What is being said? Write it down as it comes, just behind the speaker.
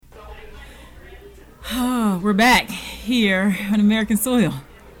Oh, we're back here on American soil.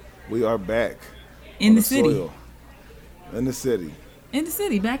 We are back In on the city. soil, in the city, In the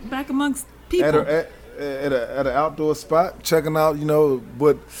city, back amongst at people. an outdoor spot, checking out,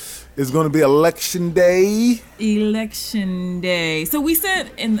 what is going to be election day. Election day. So we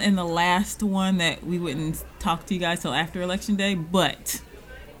said in the last one that we wouldn't talk to you guys till after election day, but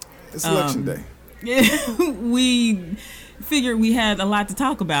It's election day. we figured we had a lot to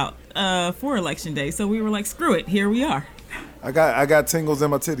talk about for election day. So we were like, screw it, here we are. I got tingles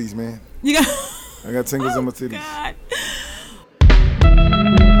in my titties, man. You got I got tingles in my titties. God.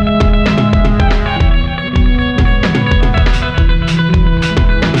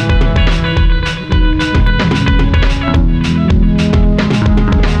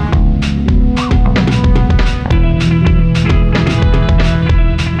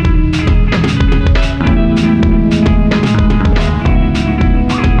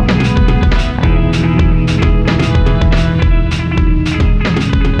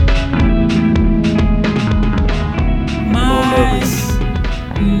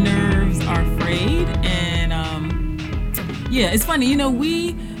 It's funny,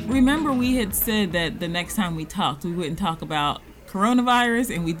 we had said that the next time we talked, we wouldn't talk about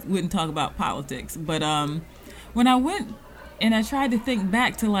coronavirus and we wouldn't talk about politics. But when I went and I tried to think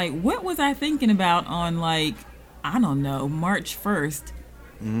back to what was I thinking about on I don't know, March 1st,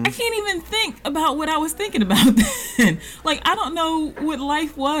 I can't even think about what I was thinking about then. I don't know what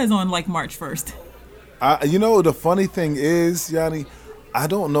life was on March 1st. The funny thing is, Yanni, I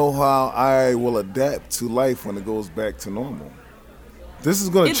don't know how I will adapt to life when it goes back to normal. This is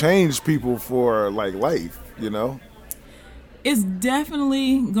going to change people for life, It's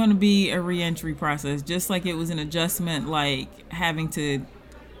definitely going to be a reentry process, just like it was an adjustment, having to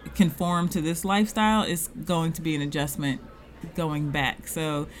conform to this lifestyle. It's going to be an adjustment going back.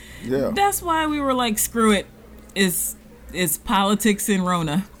 So that's why we were like, screw it. It's politics and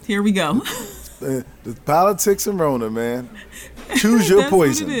Rona. Here we go. The politics and Rona, man. Choose your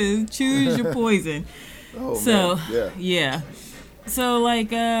poison. That's what it is. Choose your poison. Man. Yeah. So,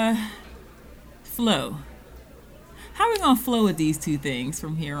 flow. How are we going to flow with these two things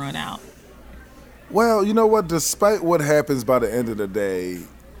from here on out? Well, you know what? Despite what happens by the end of the day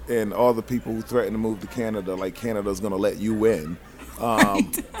and all the people who threaten to move to Canada, Canada's going to let you in.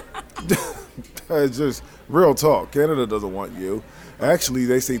 It's just real talk. Canada doesn't want you. Actually,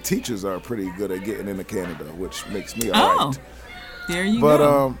 they say teachers are pretty good at getting into Canada, which makes me all right. There you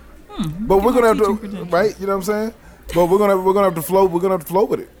go. But we're going to have to, right? You know what I'm saying? But we're gonna have to flow. We're gonna have to flow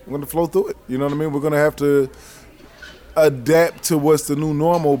with it. We're gonna flow through it. You know what I mean? We're gonna have to adapt to what's the new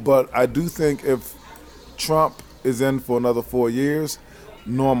normal. But I do think if Trump is in for another 4 years,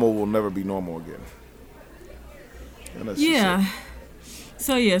 normal will never be normal again. And that's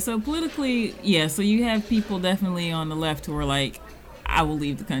So politically, so you have people definitely on the left who are like, I will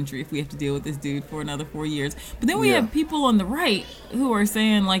leave the country if we have to deal with this dude for another 4 years. But then we have people on the right who are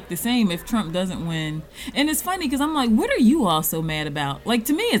saying the same if Trump doesn't win. And it's funny because I'm like, what are you all so mad about?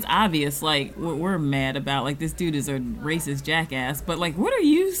 To me, it's obvious, what we're mad about. This dude is a racist jackass. But what are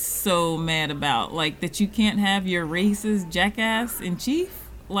you so mad about? That you can't have your racist jackass in chief?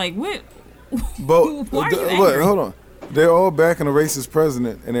 What? But why are you angry? Hold on. They're all backing a racist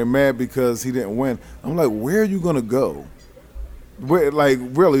president and they're mad because he didn't win. I'm like, where are you going to go? Where,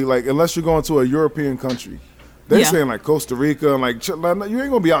 really, unless you're going to a European country, they're saying Costa Rica and you ain't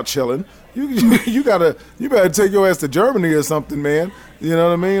gonna be out chilling. You better take your ass to Germany or something, man. You know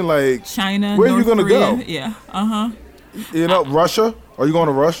what I mean? China, where North you gonna Korea. go? Yeah, Russia? Are you going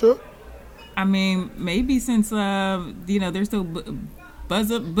to Russia? I mean, maybe since they're still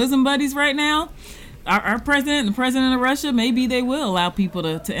bosom buddies right now. Our president, the president of Russia, maybe they will allow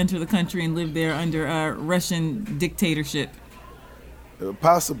people to enter the country and live there under Russian dictatorship.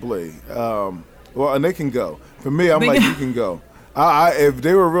 Possibly. And they can go. For me, I'm you can go. If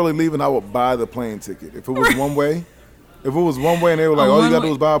they were really leaving, I would buy the plane ticket. If it was one way, and they were all you gotta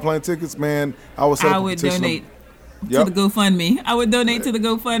do is buy plane tickets, man, I would set up a petition. Donate to the GoFundMe. I would donate to the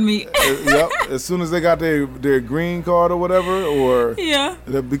GoFundMe. As soon as they got their green card or whatever, or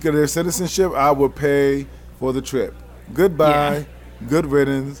because their citizenship, I would pay for the trip. Goodbye. Good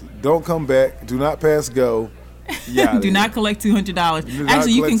riddance. Don't come back. Do not pass go. Do not collect $200.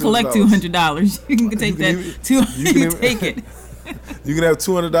 Actually, you can collect $200. You can take that. Take it. You can have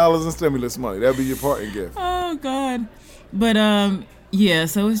 $200 in stimulus money. That'd be your parting gift. Oh God. But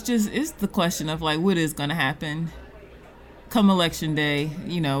so it's the question of what is going to happen come election day.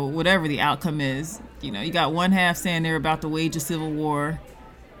 Whatever the outcome is. You got one half saying they're about to wage a civil war.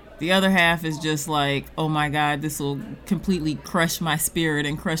 The other half is just oh my God, this will completely crush my spirit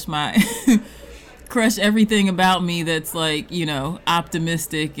and crush my crush everything about me that's like,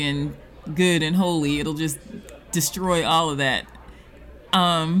 optimistic and good and holy. It'll just destroy all of that.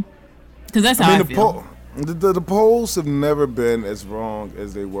 Because that's how I feel. The polls have never been as wrong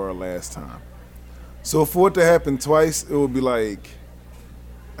as they were last time. So for it to happen twice, it would be like,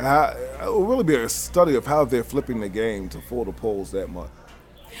 it would really be a study of how they're flipping the game to fool the polls that much.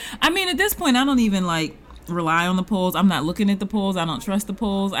 I mean, at this point, I don't even rely on the polls. I'm not looking at the polls. I don't trust the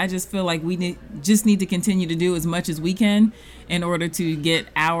polls. I just feel like we just need to continue to do as much as we can in order to get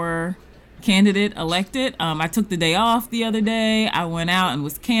our candidate elected. I took the day off the other day. I went out and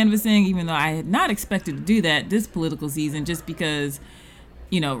was canvassing, even though I had not expected to do that this political season, just because,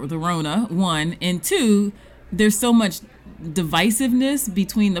 the Rona, one, and two, there's so much divisiveness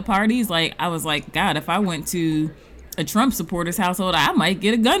between the parties. Like, I was like, God, if I went to a Trump supporter's household, I might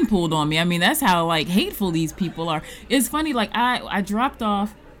get a gun pulled on me. I mean, that's how hateful these people are. It's funny, I dropped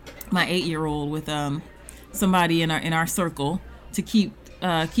off my 8-year-old with somebody in our circle to keep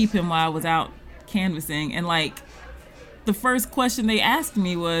him while I was out canvassing, and the first question they asked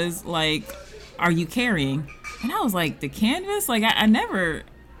me was are you carrying? And I was like, the canvas? I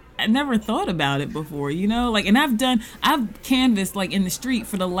never thought about it before, and I've canvassed in the street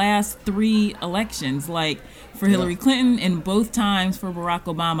for the last 3 elections, for Hillary Clinton, and both times for Barack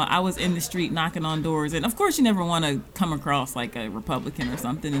Obama. I was in the street knocking on doors, and of course you never want to come across a Republican or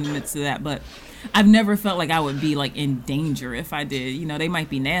something in the midst of that, but I've never felt like I would be in danger if I did. They might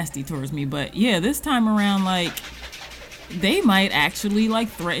be nasty towards me, but yeah, this time around, they might actually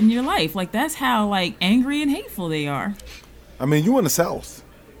threaten your life. That's how angry and hateful they are. I mean, you in the South.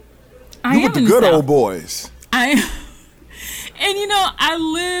 I am with the good old boys. And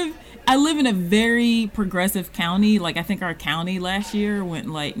I live in a very progressive county. I think our county last year went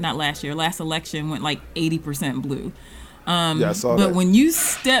last election went 80% blue. Yeah, I saw that. But when you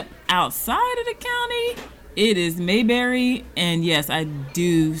step outside of the county, it is Mayberry, and yes, I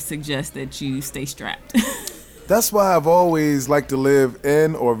do suggest that you stay strapped. That's why I've always liked to live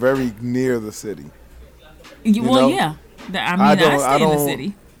in or very near the city. Yeah. I stay in the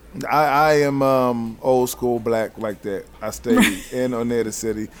city. I am old school black like that. I stay in or near the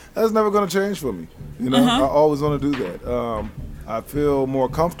city. That's never going to change for me. I always want to do that. I feel more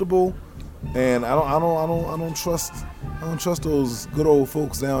comfortable, and I don't trust those good old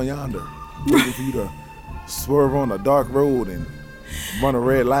folks down yonder waiting for you to swerve on a dark road and run a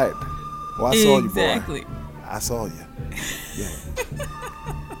red light. Well, I saw you, boy. Exactly. I saw you. Yeah.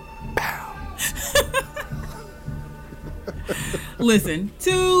 Pow. Listen,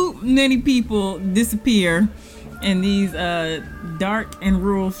 too many people disappear in these dark and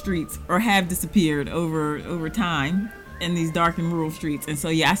rural streets, or have disappeared over time in these dark and rural streets. And so,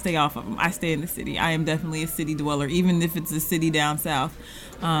 yeah, I stay off of them. I stay in the city. I am definitely a city dweller, even if it's a city down south.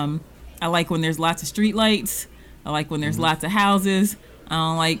 I like when there's lots of street lights. I like when there's lots of houses. I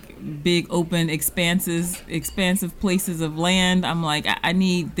don't like big, open, expansive places of land. I'm I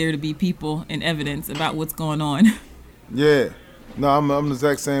need there to be people and evidence about what's going on. Yeah. No, I'm the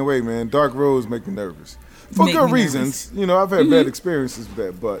exact same way, man. Dark roads make me nervous. For good reasons. I've had bad experiences with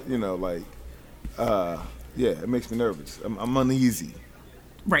that, but, yeah, it makes me nervous. I'm uneasy.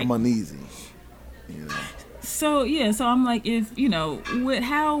 Right. I'm uneasy. So, yeah, so I'm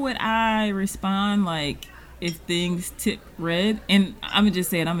how would I respond, if things tip red? And I'm going to just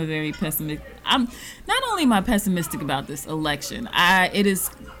say it, I'm a very pessimistic. I'm not only am I pessimistic about this election,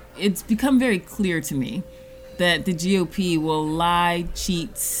 it's become very clear to me that the GOP will lie,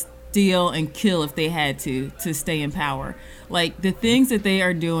 cheat, steal, and kill if they had to stay in power. The things that they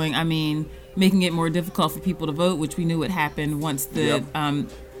are doing, making it more difficult for people to vote, which we knew would happen once the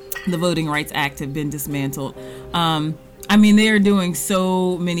Voting Rights Act had been dismantled. They are doing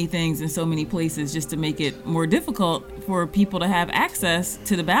so many things in so many places just to make it more difficult for people to have access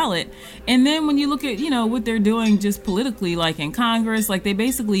to the ballot. And then when you look at, what they're doing just politically, in Congress, they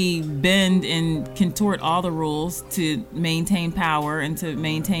basically bend and contort all the rules to maintain power and to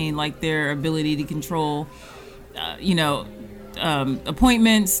maintain, their ability to control,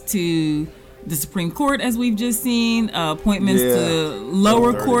 appointments to the Supreme Court, as we've just seen, appointments to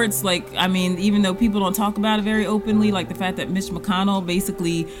lower courts. Even though people don't talk about it very openly, the fact that Mitch McConnell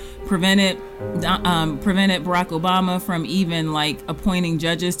basically prevented Barack Obama from even appointing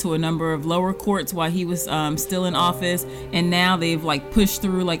judges to a number of lower courts while he was still in office, and now they've pushed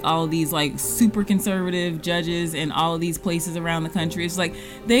through all of these super conservative judges in all of these places around the country. It's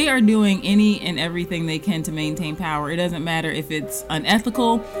they are doing any and everything they can to maintain power. It doesn't matter if it's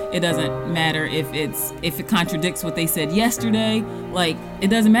unethical. It doesn't matter if it contradicts what they said yesterday. It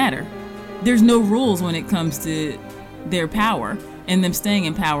doesn't matter. There's no rules when it comes to their power. and them staying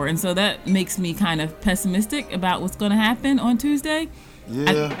in power. And so that makes me kind of pessimistic about what's going to happen on Tuesday.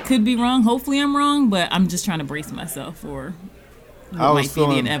 Yeah. I could be wrong. Hopefully I'm wrong, but I'm just trying to brace myself for what might be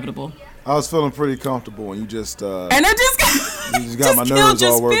the inevitable. I was feeling pretty comfortable when you just... and I you just got my nerves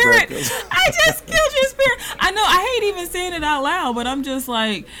all worked back. I just killed your spirit. I know, I hate even saying it out loud, but I'm just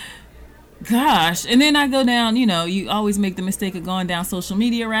like... Gosh. And then I go down, you always make the mistake of going down social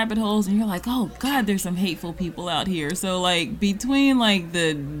media rabbit holes and you're like, oh God, there's some hateful people out here. So like between like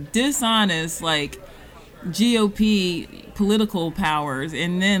the dishonest, like GOP political powers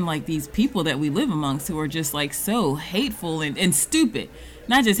and then like these people that we live amongst who are just like so hateful and stupid,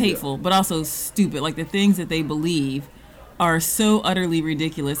 not just hateful, but also stupid. Like the things that they believe are so utterly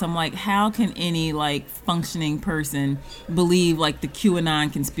ridiculous. I'm like, how can any like functioning person believe like the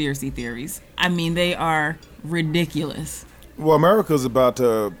QAnon conspiracy theories? I mean, they are ridiculous. Well, America's about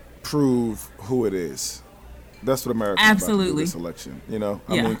to prove who it is. That's what America's about to do this election. I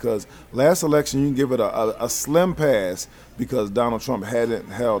mean, because last election you can give it a slim pass because Donald Trump hadn't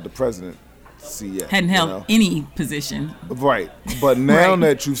held the presidency yet. Hadn't held any position. Right. But now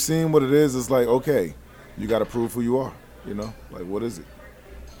that you've seen what it is, it's like, okay, you got to prove who you are. Like, what is it?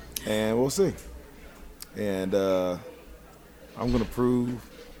 And we'll see. And I'm going to prove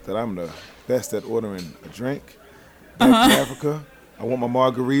that I'm the best at ordering a drink. Back to Africa. I want my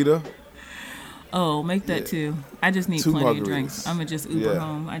margarita. Oh, make that too. I just need 2 plenty of drinks. I'm going to just Uber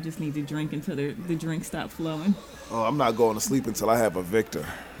home. I just need to drink until the drink stop flowing. Oh, I'm not going to sleep until I have a Victor.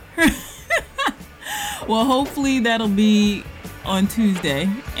 Well, hopefully that'll be on Tuesday,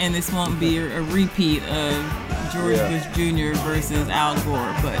 and this won't be a repeat of George Bush Jr. versus Al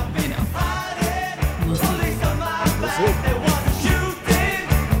Gore, but we'll see. We'll see.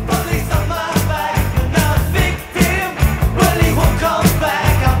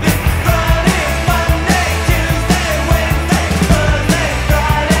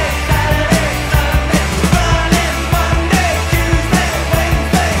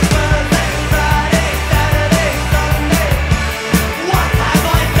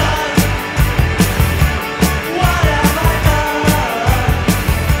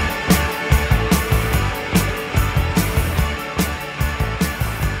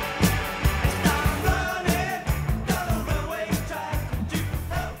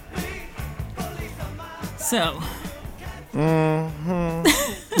 So,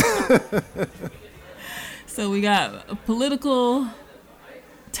 so we got a political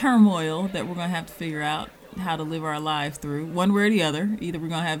turmoil that we're going to have to figure out how to live our lives through, one way or the other. Either we're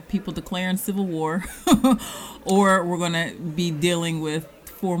going to have people declaring civil war or we're going to be dealing with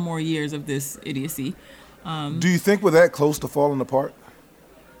 4 more years of this idiocy. Do you think we're that close to falling apart?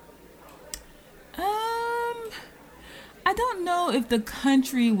 I don't know if the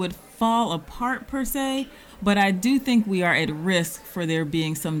country would fall apart per se, but I do think we are at risk for there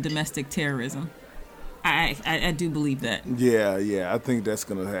being some domestic terrorism. I do believe that. Yeah, I think that's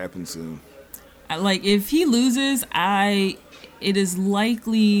going to happen soon. Like, if he loses, it is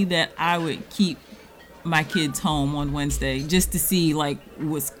likely that I would keep my kids home on Wednesday just to see, like,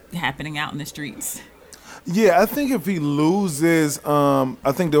 what's happening out in the streets. Yeah, I think if he loses,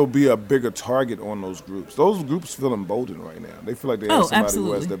 I think there'll be a bigger target on those groups. Those groups feel emboldened right now. They feel like they have somebody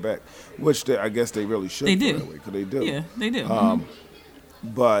who has their back, which I guess they really should. They do. Because they do. Yeah, they do.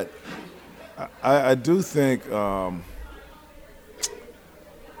 But I do think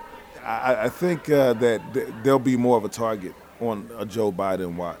I think that there'll be more of a target on a Joe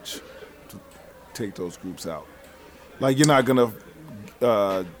Biden watch to take those groups out. Like, you're not going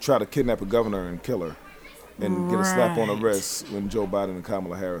to try to kidnap a governor and kill her. And get a slap on the wrist when Joe Biden and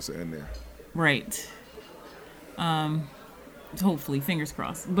Kamala Harris are in there. Right. Hopefully, fingers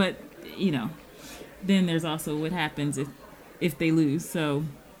crossed. But, then there's also what happens if they lose. So,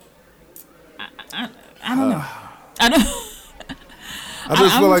 I don't know. I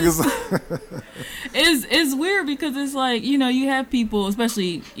just feel like it's weird because it's like, you have people,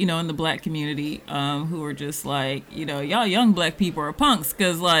 especially, in the black community, who are just like, y'all young black people are punks.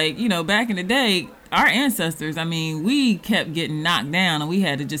 Because, like, back in the day, our ancestors, we kept getting knocked down and we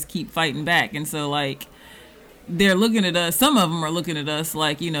had to just keep fighting back. And so, like, they're looking at us. Some of them are looking at us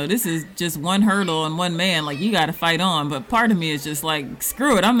like, this is just one hurdle and one man. Like, you got to fight on. But part of me is just like,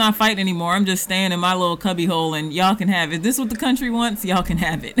 screw it. I'm not fighting anymore. I'm just staying in my little cubby hole and y'all can have it. This is what the country wants. Y'all can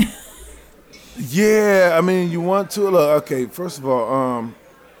have it. Yeah, you want to. Look, okay, first of all,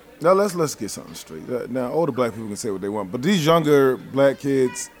 now let's get something straight. Now, older black people can say what they want, but these younger black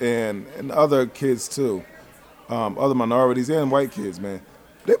kids and other kids too, other minorities and white kids, man,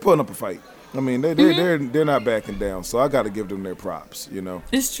 they're putting up a fight. They're not backing down. So I got to give them their props.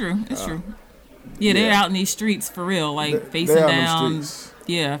 It's true. It's true. Yeah, they're out in these streets for real, like facing down.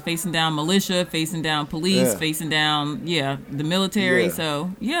 Yeah, facing down militia, facing down police, facing down the military. Yeah.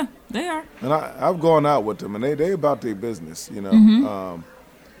 So they are. And I've gone out with them, and they about their business, you know.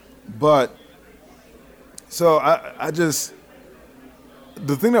 But so I just,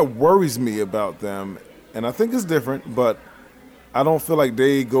 the thing that worries me about them, and I think it's different, but I don't feel like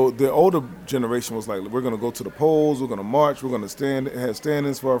they go. The older generation was like, we're going to go to the polls, we're going to march, we're going to have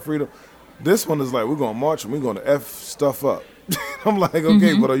stand-ins for our freedom. This one is like, we're going to march and we're going to F stuff up. I'm like,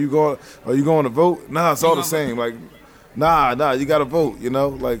 okay, but are you going to vote? Nah, it's all the same. Like, nah, you got to vote, you know?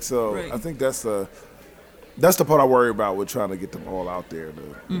 Like, so I think that's the part I worry about with trying to get them all out there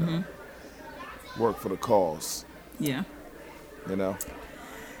to you know, work for the cause. Yeah. You know?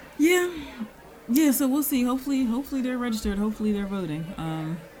 Yeah, so we'll see. Hopefully they're registered. Hopefully they're voting.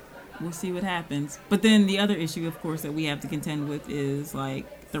 We'll see what happens. But then the other issue, of course, that we have to contend with is,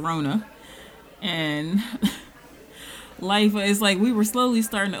 like, the Rona. And life is like, we were slowly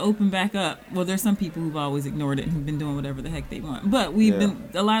starting to open back up. Well, there's some people who've always ignored it and who've been doing whatever the heck they want. But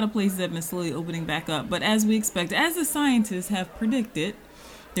a lot of places have been slowly opening back up. But as we expect, as the scientists have predicted,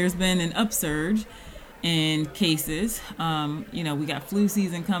 there's been an upsurge in cases. You know, we got flu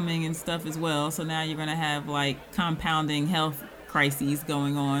season coming and stuff as well. So now you're going to have like compounding health crises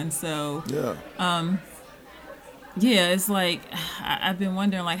going on. So it's like, I've been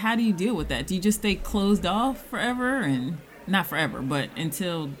wondering, like, how do you deal with that? Do you just stay closed off forever? And not forever, but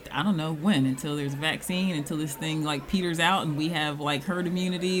until, I don't know when, until there's a vaccine, until this thing like peters out and we have like herd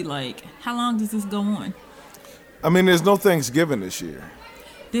immunity. Like, how long does this go on? I mean, there's no Thanksgiving this year.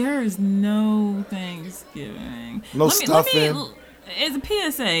 There is no Thanksgiving. No stuffing. As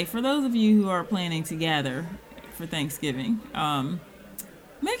a PSA, for those of you who are planning to gather for Thanksgiving,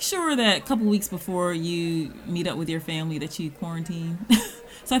 make sure that a couple weeks before you meet up with your family that you quarantine.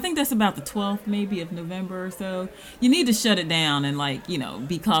 So I think that's about the 12th maybe of November or so. You need to shut it down and, like, you know,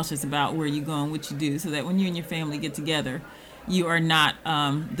 be cautious about where you go and what you do so that when you and your family get together, you are not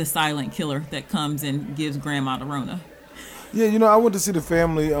the silent killer that comes and gives grandma the Rona. Yeah, you know, I went to see the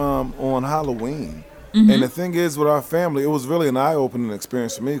family on Halloween. And the thing is, with our family, it was really an eye-opening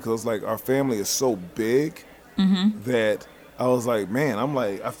experience for me because, like, our family is so big that I was like, man,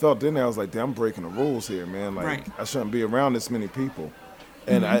 I felt in there, I was like, damn, I'm breaking the rules here, man. Like, I shouldn't be around this many people.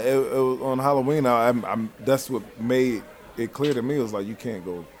 And it was on Halloween, that's what made it clear to me. It was like, you can't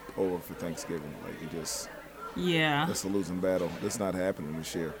go over for Thanksgiving. Like, you just, that's a losing battle. That's not happening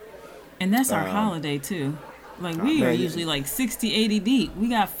this year. And that's our holiday, too. Like, we are usually like 60, 80 deep. We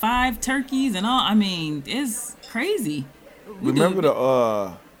got 5 turkeys and all. I mean, it's crazy. Remember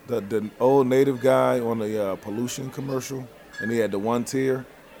the old native guy on the pollution commercial? And he had the one tear?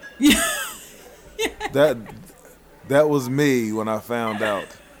 Yeah. That was me when I found out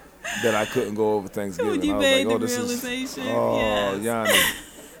that I couldn't go over Thanksgiving. When you made the realization. Yanni.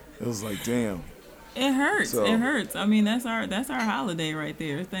 It was like, damn. It hurts. It hurts. I mean, that's our holiday right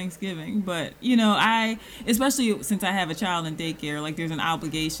there, Thanksgiving. But, you know, especially since I have a child in daycare, like, there's an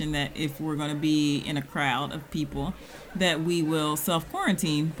obligation that if we're going to be in a crowd of people, that we will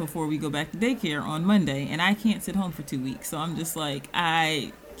self-quarantine before we go back to daycare on Monday. And I can't sit home for 2 weeks. So I'm just like,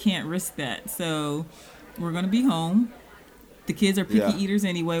 I can't risk that. So we're going to be home. The kids are picky eaters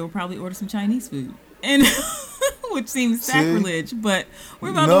anyway. We'll probably order some Chinese food. And which seems sacrilege, but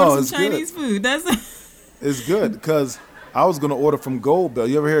we're about to order some Chinese food. It's good because I was going to order from Goldbelly.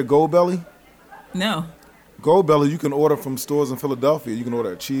 You ever hear of Goldbelly? No. Goldbelly, you can order from stores in Philadelphia. You can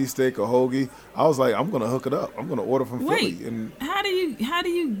order a cheesesteak, a hoagie. I was like, I'm going to hook it up. I'm going to order from Philly. And how do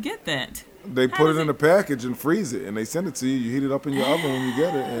you get that? They put it in a package and freeze it, and they send it to you. You heat it up in your oven when you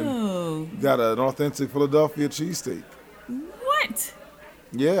get it, and you got an authentic Philadelphia cheesesteak. What?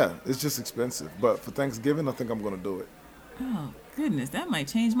 Yeah, it's just expensive. But for Thanksgiving, I think I'm going to do it. Oh, goodness. That might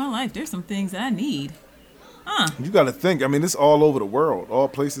change my life. There's some things that I need. You got to think. I mean, it's all over the world. All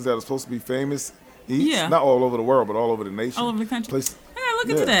places that are supposed to be famous eats. Yeah. Not all over the world, but all over the nation. All over the country. I got to look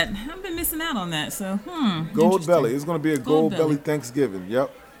into that. I've been missing out on that. So, Goldbelly. It's going to be a Goldbelly Thanksgiving.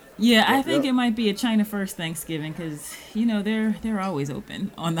 Yep. Yeah, I think it might be a China First Thanksgiving because, you know, they're always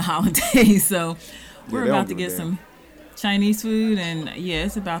open on the holidays. So we're about to get some Chinese food, and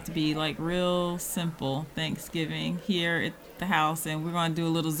it's about to be like real simple Thanksgiving here at the house, and we're going to do a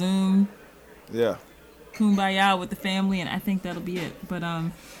little Zoom kumbaya with the family, and I think that'll be it. But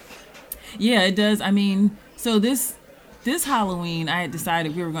it does. I mean, so this Halloween I had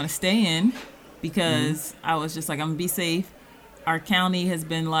decided we were going to stay in because I was just like, I'm going to be safe. Our county has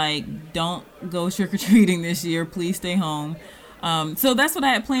been like, don't go trick-or-treating this year, please stay home. So that's what I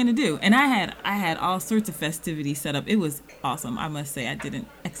had planned to do, and I had all sorts of festivities set up. It was awesome. I must say, I did an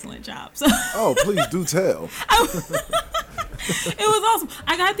excellent job. So oh, please do tell. It was awesome.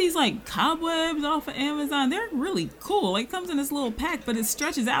 I got these like cobwebs off of Amazon. They're really cool. Like, it comes in this little pack, but it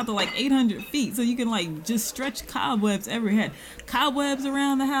stretches out to like 800 feet, so you can like just stretch cobwebs everywhere. Cobwebs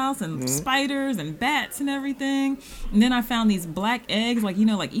around the house and spiders and bats and everything. And then I found these black eggs, like, you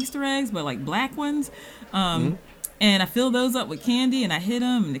know, like Easter eggs, but like black ones. And I filled those up with candy and I hid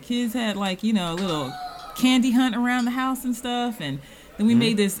them. And the kids had like, you know, a little candy hunt around the house and stuff. And then we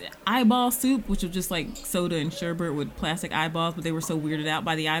made this eyeball soup, which was just like soda and sherbet with plastic eyeballs, but they were so weirded out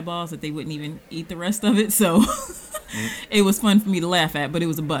by the eyeballs that they wouldn't even eat the rest of it. So it was fun for me to laugh at, but it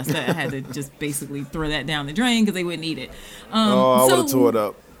was a bust. I had to just basically throw that down the drain because they wouldn't eat it. I would have tore it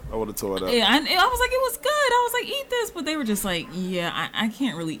up. I would have tore it up. Yeah, I was like, it was good. I was like, eat this. But they were just like, yeah, I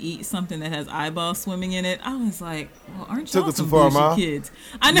can't really eat something that has eyeballs swimming in it. I was like, well, aren't y'all some bougie kids?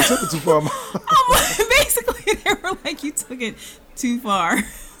 I know. You took it too far, Ma. Basically, they were like, you took it too far.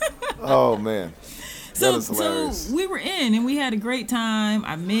 Oh, man. So we were in, and we had a great time.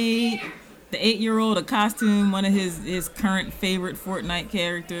 I made the 8-year-old a costume, one of his current favorite Fortnite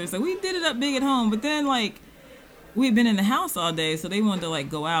characters. So we did it up big at home. But then, like, we'd been in the house all day, so they wanted to like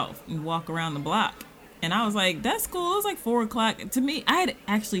go out and walk around the block. And I was like, that's cool. It was like 4 o'clock. To me, I had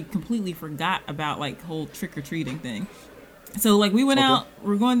actually completely forgot about like whole trick-or-treating thing. So like we went out,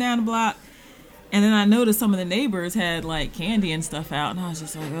 we're going down the block, and then I noticed some of the neighbors had like candy and stuff out, and I was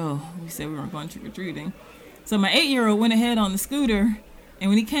just like, oh, we said we weren't going trick-or-treating. So my 8-year-old went ahead on the scooter, and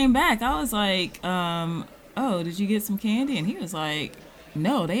when he came back, I was like, oh, did you get some candy? And he was like,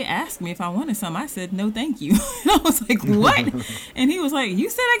 no, they asked me if I wanted some. I said, no, thank you. And I was like, what? And he was like, you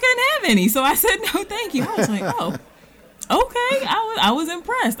said I couldn't have any. So I said, no, thank you. I was like, oh, okay. I was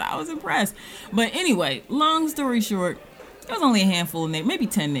impressed. But anyway, long story short, it was only a handful of maybe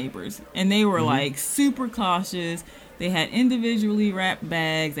 10 neighbors. And they were like super cautious. They had individually wrapped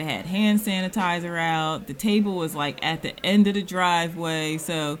bags. They had hand sanitizer out. The table was like at the end of the driveway.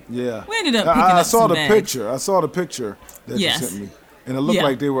 So yeah, we ended up picking up some bags. I saw the picture that you sent me. And it looked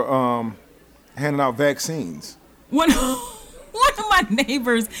like they were handing out vaccines. One of my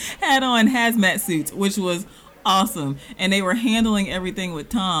neighbors had on hazmat suits, which was awesome. And they were handling everything with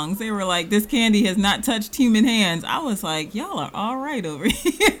tongs. They were like, this candy has not touched human hands. I was like, y'all are all right over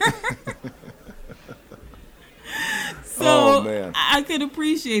here. So I could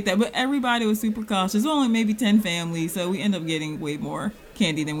appreciate that. But everybody was super cautious. Only maybe 10 families. So we ended up getting way more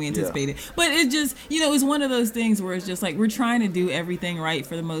candy than we anticipated. But it just, it's one of those things where it's just like we're trying to do everything right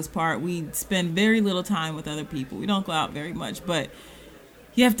for the most part. We spend very little time with other people. We don't go out very much. But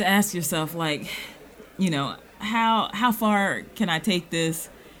you have to ask yourself, like, how far can I take this?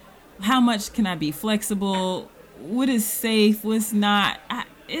 How much can I be flexible? What is safe? What's not?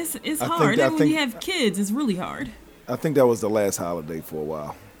 It's hard. And when you have kids, it's really hard. I think that was the last holiday for a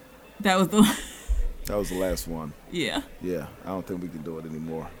while. That was the last one. Yeah. Yeah. I don't think we can do it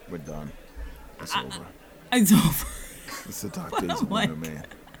anymore. We're done. It's over. It's over. It's a dark days of winter, man.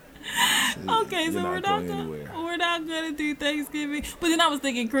 Okay, so we're not gonna do Thanksgiving. But then I was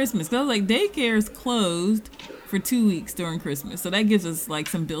thinking Christmas, because I was like, daycare is closed for 2 weeks during Christmas, so that gives us like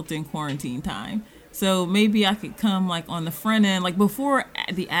some built-in quarantine time. So maybe I could come like on the front end, like before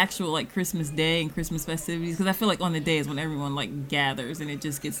the actual like Christmas Day and Christmas festivities, because I feel like on the day is when everyone like gathers and it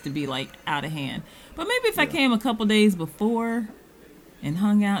just gets to be like out of hand. But maybe if I came a couple days before and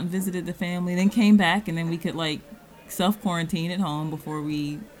hung out and visited the family, then came back, and then we could like self-quarantine at home before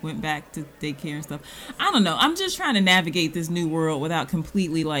we went back to daycare and stuff. I don't know. I'm just trying to navigate this new world without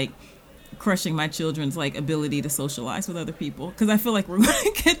completely like crushing my children's like ability to socialize with other people, because I feel like we're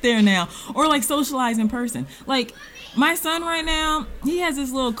going to get there now, or like socialize in person. Like my son right now, he has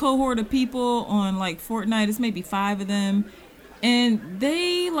this little cohort of people on like Fortnite. It's maybe 5 of them, and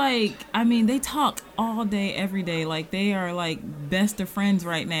they like, I mean, they talk all day every day. Like they are like best of friends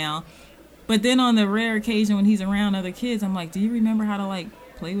right now. But then on the rare occasion when he's around other kids, I'm like, do you remember how to like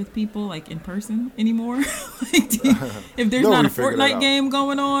play with people like in person anymore? Like, if there's not a Fortnite game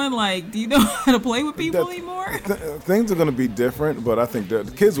going on, like, do you know how to play with people anymore? Things are going to be different, but I think the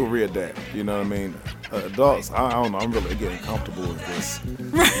kids will readapt. You know what I mean? Adults, I don't know. I'm really getting comfortable with this,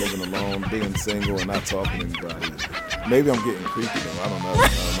 living alone, being single, and not talking to anybody. Maybe I'm getting creepy though. I don't know.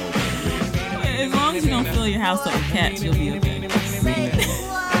 As long as you don't fill your house up with cats, you'll be okay.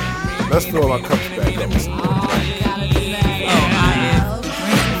 Let's fill our cups back up.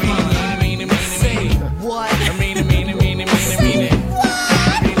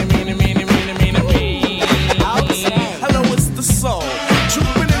 Hello, it's the soul,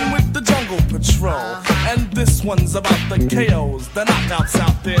 trooping in with the jungle patrol, and this This one's about the KOs, the knockouts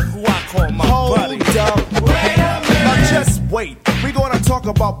out there who I call my buddy. Hold up, wait a minute. Now just wait. We gonna talk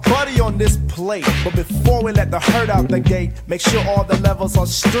about Buddy on this plate, but before we let the herd out the gate, make sure all the levels are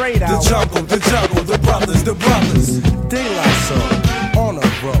straight out. The jungle, the brothers, the brothers. Daylight Soul, on a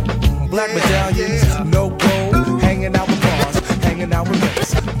roll. Black medallions, no gold. Hanging out with bars, hanging out with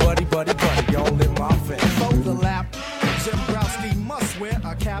mates. Buddy, buddy, buddy, all in my face. Fold the lap. Jim Browski must wear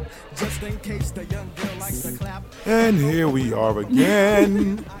a cap, just in case the young girl likes to clap. And here we are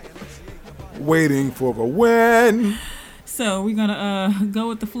again, waiting for the win. So we're gonna go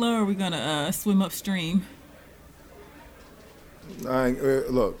with the flow, or we're gonna swim upstream?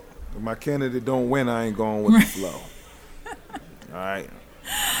 Look, if my candidate don't win, I ain't going with the flow. All right.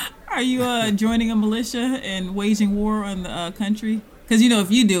 Are you joining a militia and waging war on the country? Because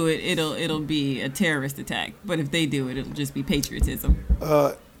if you do it, it'll be a terrorist attack. But if they do it, it'll just be patriotism.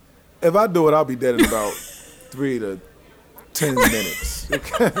 If I do it, I'll be dead in about 3 to 10 minutes.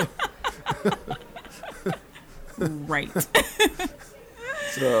 Right.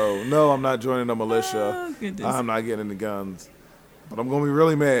 So no, I'm not joining a militia. Oh, I'm not getting into guns. But I'm gonna be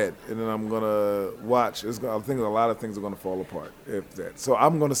really mad, and then I'm gonna watch. I think a lot of things are gonna fall apart if that. So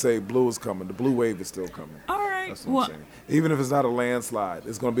I'm gonna say blue is coming. The blue wave is still coming. All right. That's what I'm saying. Even if it's not a landslide,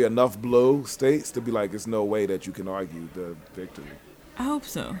 it's gonna be enough blue states to be like, there's no way that you can argue the victory. I hope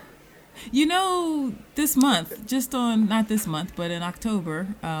so. This month, not this month, but in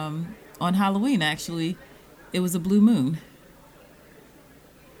October, on Halloween actually, it was a blue moon.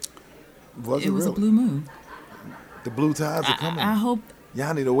 Was it was really? A blue moon. The blue tides are coming. I hope.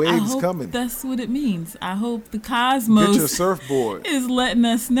 Yanni, the wave's coming. That's what it means. I hope the cosmos Get your surfboard. is letting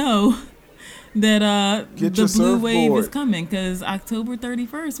us know that the blue wave is coming, because October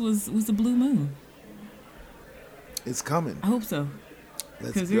 31st was the blue moon. It's coming. I hope so.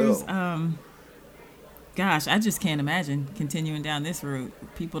 Let's go. Gosh, I just can't imagine continuing down this road.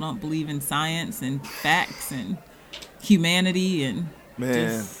 People don't believe in science and facts and humanity and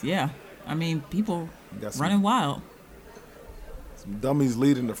people running wild. Some dummies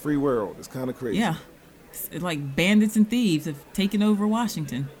leading the free world. It's kind of crazy. Yeah. It's like bandits and thieves have taken over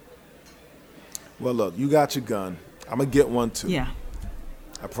Washington. Well, look, you got your gun. I'm going to get one, too. Yeah.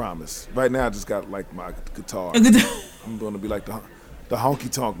 I promise. Right now, I just got, my guitar. I'm going to be like the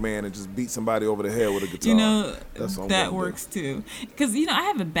honky-tonk man and just beat somebody over the head with a guitar. That's what that works, too. Because, I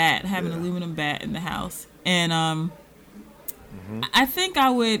have a bat. I have an aluminum bat in the house. And I think I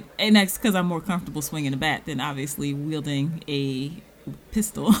would, and that's because I'm more comfortable swinging a bat than obviously wielding a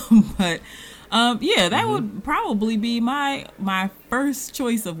pistol. But that would probably be my first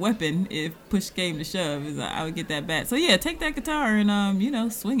choice of weapon if push came to shove. Is I would get that bat. So yeah, take that guitar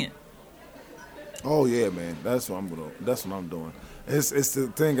and swing it. Oh yeah, man, that's what I'm doing. It's the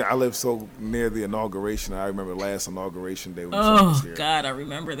thing. I live so near the inauguration. I remember last inauguration day when Trump was here. Oh God, I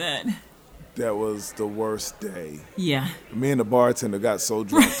remember that. That was the worst day. Yeah. Me and the bartender got so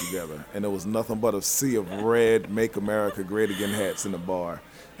drunk together, and there was nothing but a sea of red "Make America Great Again" hats in the bar,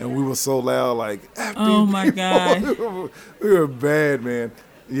 and we were so loud, like. Oh my God. We were bad, man.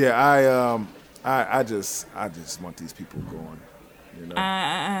 Yeah, I just want these people going.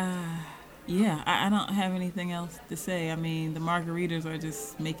 I don't have anything else to say. I mean, the margaritas are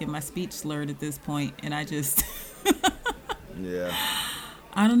just making my speech slurred at this point, and I just. Yeah.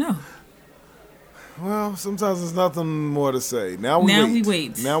 I don't know. Well, sometimes there's nothing more to say. Now we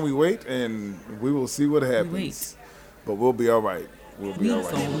wait. Now we wait, and we will see what happens. But we'll be all right. We'll be all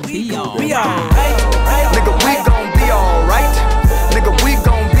right. We all right. Nigga, we gon' be all right. Nigga, we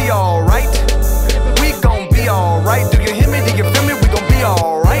gon' be all right. We gon' be all right.